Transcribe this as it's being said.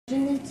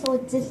Jini to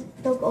dis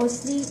dog or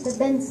sleep the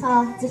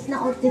bensa dis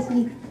na o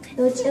disli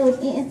do chill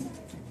in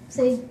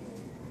say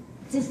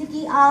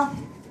disiki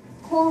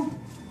ko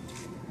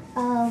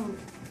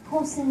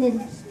sinil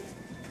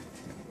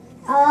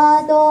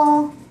do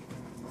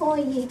ko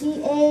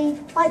yigi a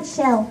white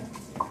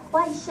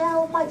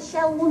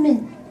shell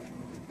woman.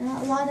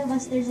 A lot of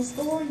us, there's a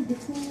story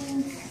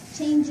between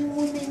changing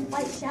women,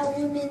 white shell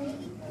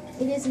women.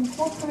 It is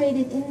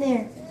incorporated in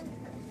there.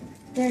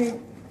 There are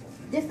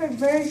different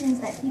versions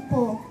that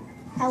people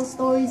tell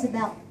stories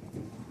about.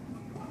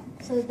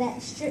 So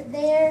that strip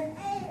there,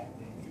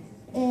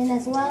 and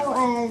as well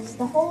as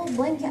the whole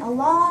blanket, a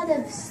lot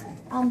of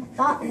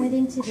thought went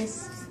into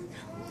this.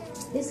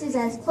 This is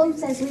as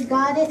close as we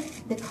got it,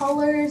 the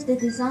colors, the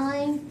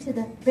design, to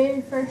the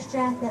very first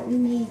draft that we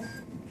made.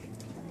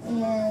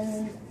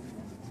 And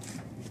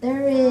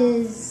there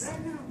is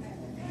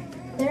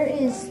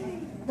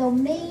the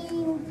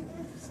main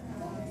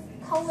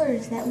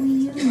colors that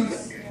we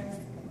use.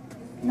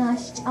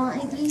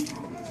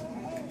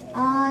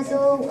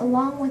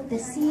 Along with the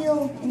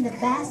seal in the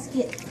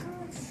basket.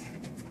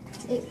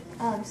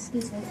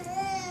 Excuse me.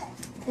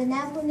 The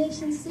Navajo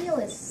Nation seal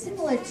is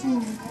similar to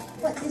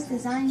what this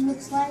design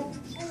looks like.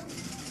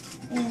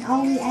 And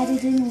all we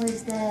added in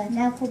was the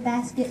Navajo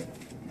basket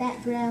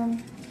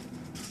background.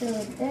 So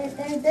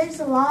there's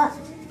a lot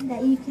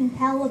that you can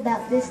tell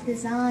about this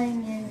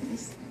design, and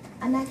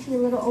I'm actually a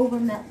little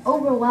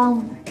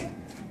overwhelmed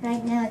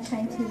right now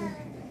trying to.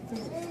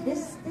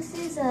 This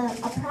is a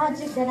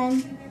project that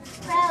I'm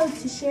proud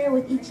to share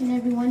with each and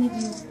every one of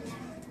you,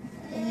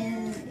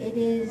 and it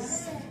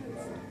is.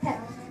 Can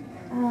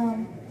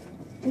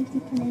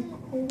I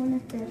pull one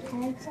of the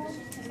tags off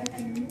so I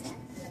can read that?